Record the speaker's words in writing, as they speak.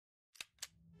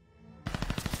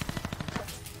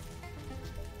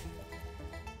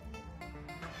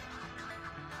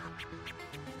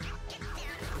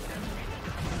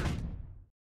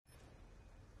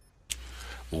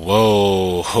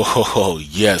Whoa,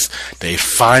 yes, they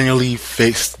finally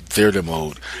fixed theater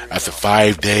mode after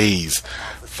 5 days,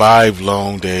 5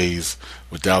 long days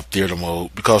without theater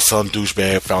mode because some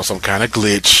douchebag found some kind of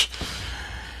glitch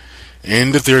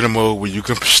in the theater mode where you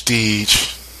can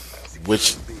prestige,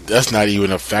 which that's not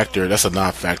even a factor, that's a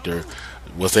non-factor.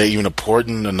 Was that even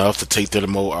important enough to take theater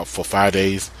mode out for 5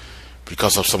 days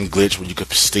because of some glitch where you could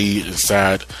prestige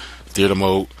inside theater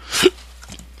mode?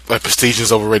 Like, prestige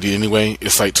is overrated anyway.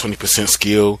 It's like 20%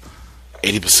 skill,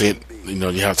 80%,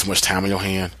 you have too much time on your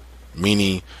hand.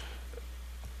 Meaning,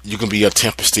 you can be a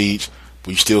 10 prestige,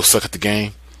 but you still suck at the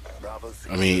game.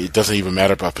 I mean, it doesn't even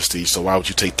matter about prestige, so why would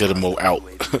you take theater mode out?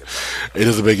 It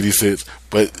doesn't make any sense.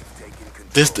 But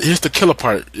here's the killer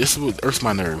part. This is what irks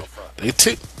my nerve. They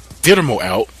took theater mode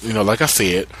out, like I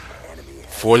said,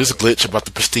 for this glitch about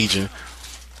the prestiging.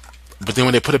 But then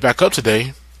when they put it back up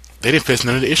today, they didn't fix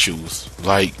none of the issues.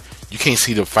 Like, you can't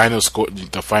see the final score,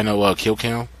 the final kill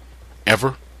count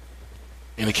ever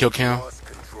in the kill count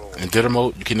in theater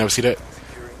mode. You can never see that.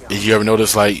 Did you ever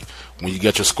notice, like, when you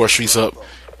get your score streaks up,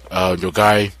 your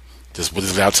guy just with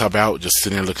his laptop out, just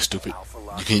sitting there looking stupid?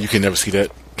 You can never see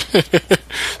that.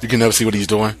 You can never see what he's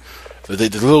doing. The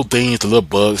little things, the little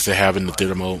bugs they have in the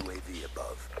theater mode,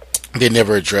 they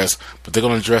never address, but they're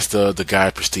gonna address the guy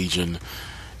prestiging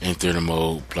in theater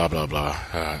mode, blah blah blah.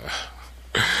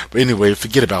 But anyway,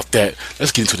 forget about that.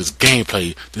 Let's get into this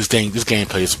gameplay. This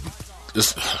gameplay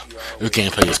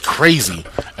is crazy.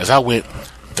 As I went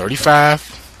 34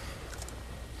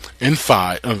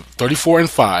 and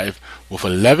 5 with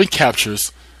 11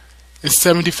 captures and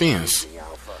 7 defense.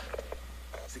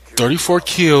 34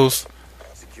 kills,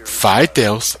 5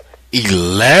 deaths,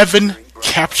 11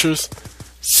 captures,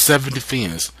 7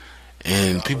 defense.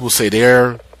 And people say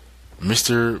they're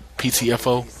Mr.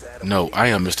 PTFO. No,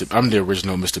 I'm the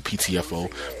original Mr. PTFO,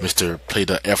 Mr. Play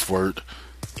the F word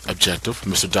objective,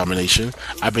 Mr. Domination.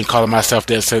 I've been calling myself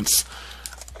that since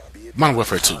Modern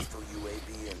Warfare 2. You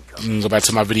can go back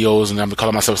to my videos, and I've been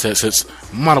calling myself that since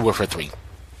Modern Warfare 3.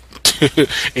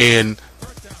 And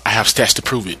I have stats to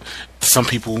prove it. Some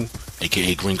people,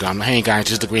 aka Green Goblin, hey guys,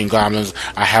 just the Green Goblins.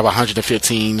 I have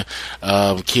 115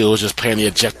 kills just playing the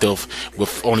objective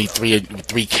with only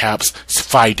three caps,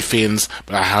 5 defends,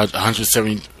 but I had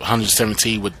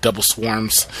 117 with double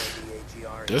swarms.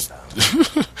 That's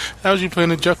how's you playing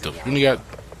the objective? When you got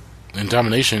in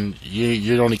domination,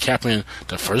 you're only capping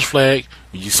the first flag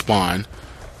when you spawn.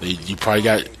 You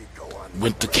probably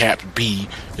went to cap B,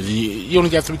 and you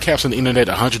only got 3 caps on the internet,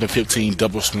 115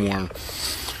 double swarm.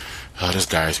 Oh, this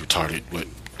guy is retarded, but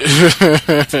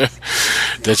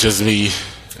that's just me.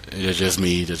 That's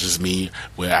just me.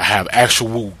 Where I have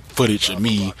actual footage of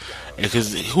me,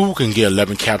 because who can get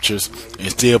 11 captures and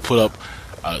still put up?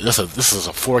 This is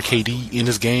a 4KD in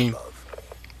this game.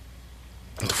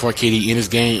 The 4KD in this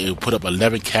game, it put up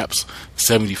 11 caps,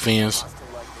 70 defense.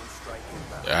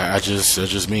 That's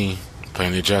just me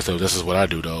playing the objective. This is what I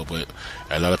do though, but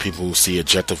a lot of people see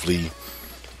objectively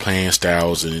playing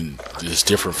styles and it's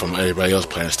different from everybody else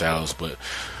playing styles, but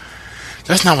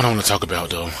that's not what I want to talk about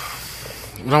though.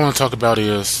 What I want to talk about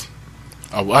is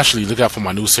actually look out for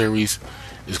my new series.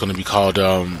 It's going to be called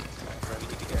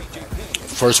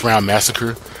First Round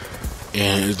Massacre,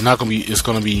 and it's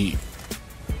going to be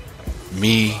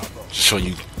me showing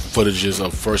you footages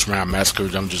of First Round Massacre.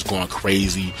 I'm just going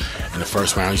crazy in the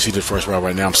first round. You see the first round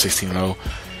right now, I'm 16-0,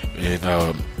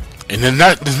 and then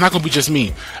it's not going to be just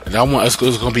me. And it's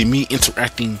going to be me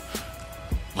interacting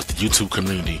with the YouTube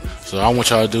community. So I want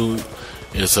y'all to do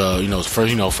is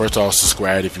first off,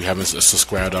 subscribe if you haven't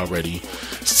subscribed already.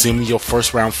 Send me your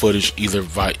first round footage either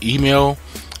via email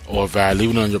or via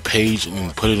leaving it on your page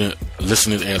and put it in,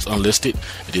 listing it as unlisted,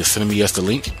 and then send me as the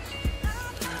link.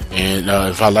 And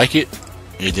if I like it,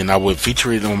 and then I would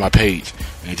feature it on my page.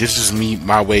 And this is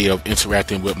my way of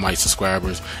interacting with my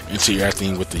subscribers,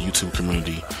 interacting with the YouTube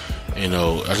community. I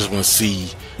just want to see,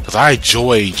 because I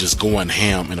enjoy just going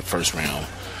ham in the first round.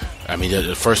 I mean,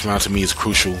 the first round to me is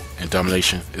crucial, and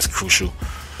domination is crucial.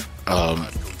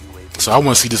 So I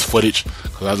want to see this footage,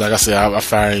 because like I said,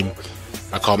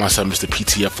 I call myself Mr.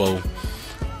 PTFO.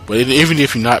 But even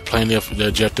if you're not playing the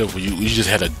objective, or you just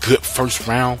had a good first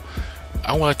round,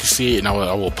 I would like to see it, and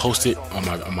I will post it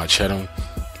on my channel,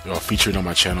 or feature it on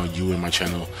my channel, you and my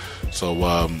channel. So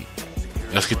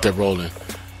let's get that rolling.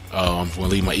 I'm going to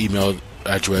leave my email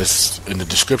address in the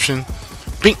description.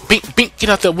 Bink, bink, bink, get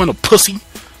out that window, pussy.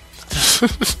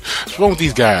 What's wrong with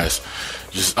these guys?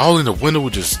 Just all in the window,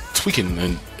 just tweaking,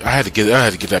 and I had to get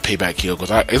that payback kill,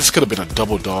 because this could have been a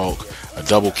double dog, a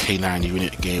double K9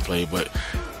 unit gameplay, but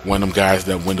one of them guys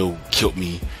that window killed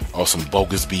me on some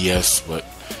bogus BS. But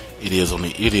It is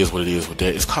what it is with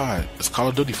that. It's COD. It's Call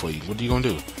of Duty for you. What are you gonna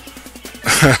do?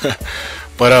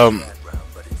 But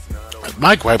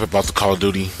my gripe about the Call of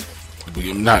Duty,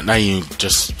 not even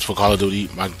just for Call of Duty,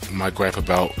 my gripe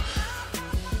about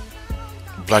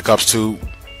Black Ops 2,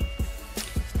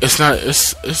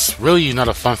 it's really not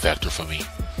a fun factor for me.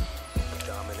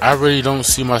 I really don't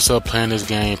see myself playing this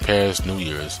game past New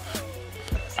Year's.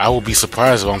 I will be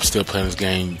surprised if I'm still playing this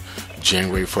game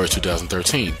January 1st,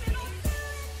 2013.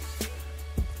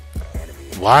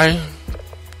 Why?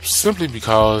 Simply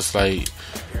because, like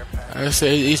I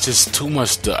said, it's just too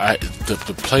much.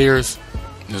 The players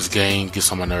in this game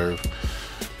gets on my nerve.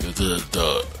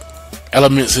 The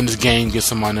elements in this game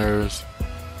gets on my nerves,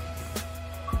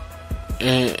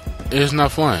 and it's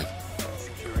not fun.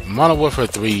 Modern Warfare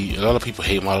 3, a lot of people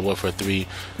hate Modern Warfare 3,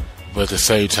 but at the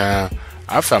same time,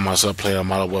 I found myself playing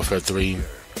Modern Warfare 3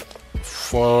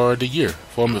 for the year,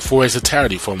 for its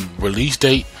entirety, from release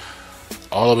date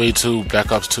all the way to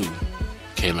Black Ops 2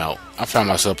 came out. I found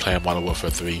myself playing Modern Warfare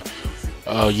 3.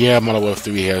 Yeah, Modern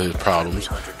Warfare 3 had its problems.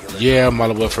 Yeah,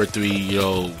 Modern Warfare 3,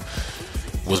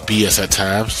 was BS at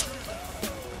times,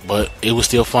 but it was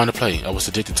still fun to play. I was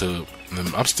addicted to it.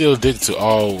 I'm still addicted to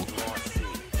all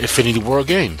Infinity War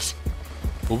games.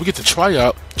 When we get to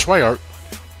Treyarch,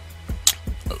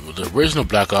 the original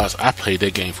Black Ops, I played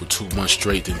that game for 2 months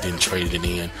straight, then traded it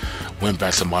in. Went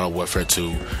back to Modern Warfare 2,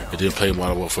 and then played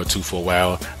Modern Warfare 2 for a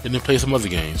while, and then played some other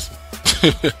games.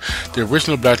 The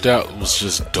original Black Ops was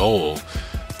just dull.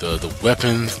 The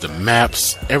weapons, the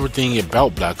maps, everything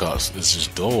about Black Ops is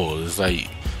just dull. It's like,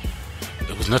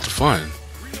 it was nothing fun.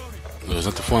 It was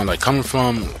nothing fun. Like, coming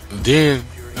from then,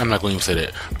 I'm not going to even say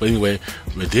that. But anyway,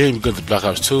 then you go to Black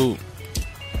Ops 2.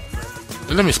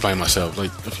 And let me explain myself.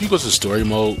 Like, if you go to the story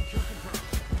mode,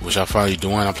 which I'm finally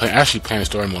doing, I'm actually playing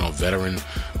story mode on veteran,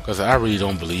 because I really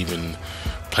don't believe in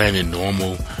playing in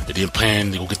normal, and then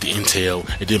playing to go get the intel,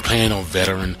 and then playing on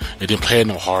veteran, and then playing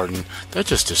on hardened. That's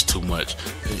just too much.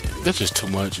 That's just too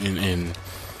much, and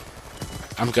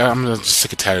I'm just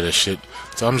sick and tired of that shit.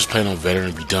 So I'm just playing on veteran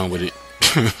and be done with it.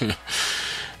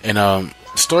 And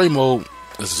story mode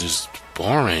is just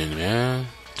boring, man.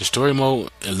 The story mode,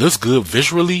 it looks good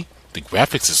visually. The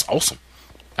graphics is awesome.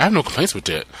 I have no complaints with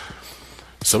that.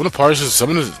 Some of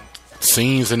the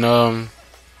scenes in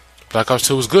Black Ops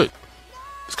 2 was good.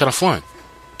 It's kind of fun.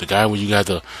 The guy when you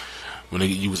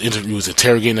was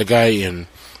interrogating the guy and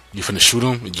you finna shoot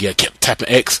him, and you kept tapping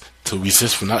X to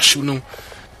resist from not shooting him.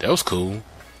 That was cool.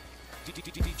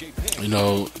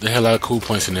 They had a lot of cool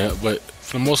points in that, but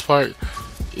for the most part,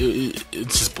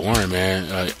 it's just boring, man.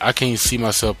 Like, I can't see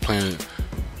myself playing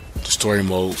the story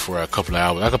mode for a couple of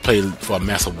hours. I could play for a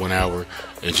massive 1 hour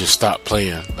and just stop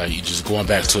playing. Like, you just going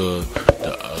back to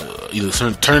either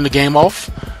turning the game off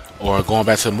or going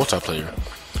back to the multiplayer.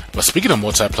 But speaking of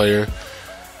multiplayer,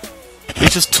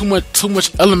 it's just too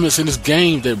much elements in this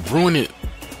game that ruin it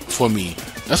for me.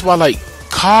 That's why, like,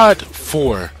 COD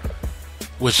 4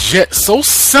 was yet so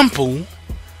simple,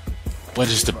 but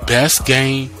it's the best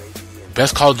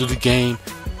Call of Duty game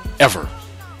ever.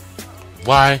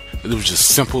 Why? It was just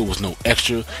simple. It was no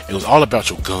extra. It was all about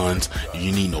your guns.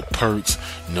 You need no perks,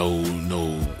 no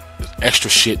extra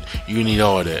shit. You need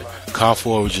all of that. COD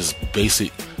 4 was just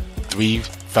basic 3,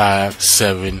 5,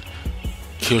 7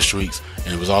 kill streaks,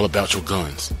 and it was all about your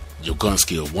guns, your gun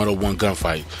skill, 101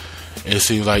 gunfight. And it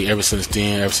seems like ever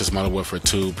since Modern Warfare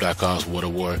 2, Black Ops, World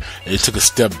of War, it took a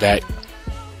step back.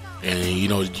 And you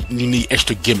need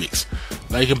extra gimmicks.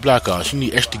 Like in Black Ops, you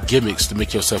need extra gimmicks to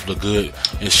make yourself look good,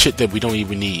 and shit that we don't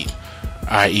even need.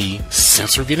 I.e.,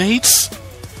 sensor grenades.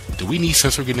 Do we need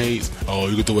sensor grenades? Oh,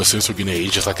 you can throw a sensor grenade.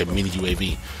 It's just like a mini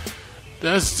UAV.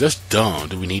 That's dumb.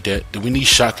 Do we need that? Do we need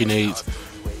shot grenades?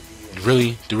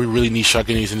 Really? Do we really need shot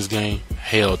grenades in this game?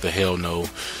 Hell to hell no.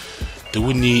 Do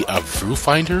we need a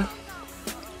viewfinder?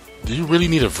 Do you really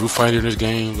need a viewfinder in this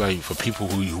game? Like, for people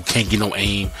who can't get no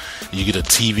aim, you get a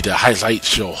TV that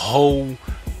highlights your whole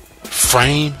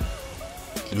frame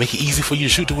to make it easy for you to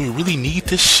shoot. Do we really need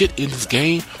this shit in this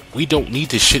game? We don't need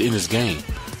this shit in this game.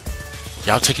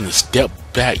 Y'all taking a step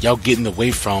back. Y'all getting away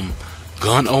from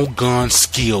gun-on-gun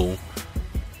skill,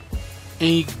 and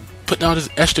you putting all these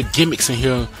extra gimmicks in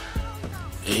here.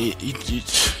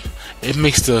 It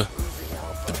makes the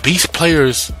beast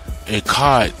players in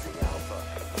COD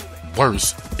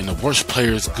worse, and the worst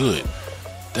players good.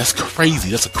 That's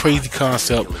crazy. That's a crazy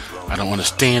concept. I don't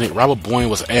understand it. Robert Boyne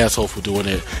was an asshole for doing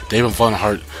it. David Von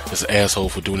Hart is an asshole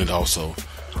for doing it also.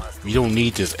 We don't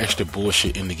need this extra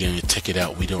bullshit in the game. Take it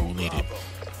out. We don't need it.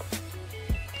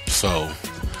 So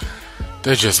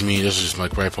that's just me. That's just my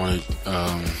gripe on it.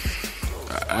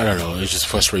 I don't know. It's just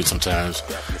frustrating sometimes.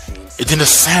 And then the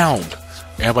sound.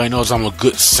 Everybody knows I'm a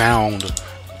good sound.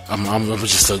 I'm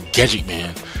just a gadget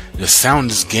man. The sound in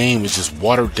this game is just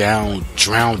watered down,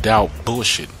 drowned out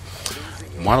bullshit.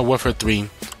 Modern Warfare 3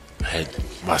 had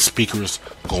my speakers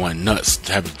going nuts,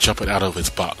 having jumping out of its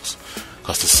box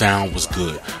because the sound was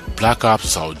good. Black Ops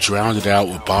is all drowned out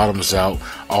with bottoms out.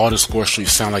 All the score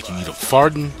streets sound like you either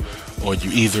farting or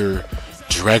you either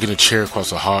dragging a chair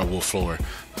across a hardwood floor.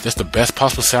 That's the best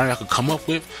possible sound I could come up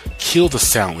with. Kill the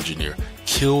sound engineer.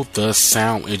 Kill the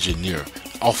sound engineer.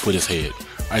 Off with his head.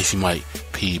 Icy Mike,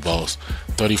 P Boss.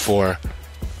 34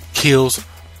 kills,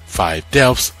 5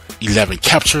 deaths, 11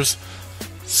 captures,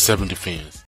 7 defends.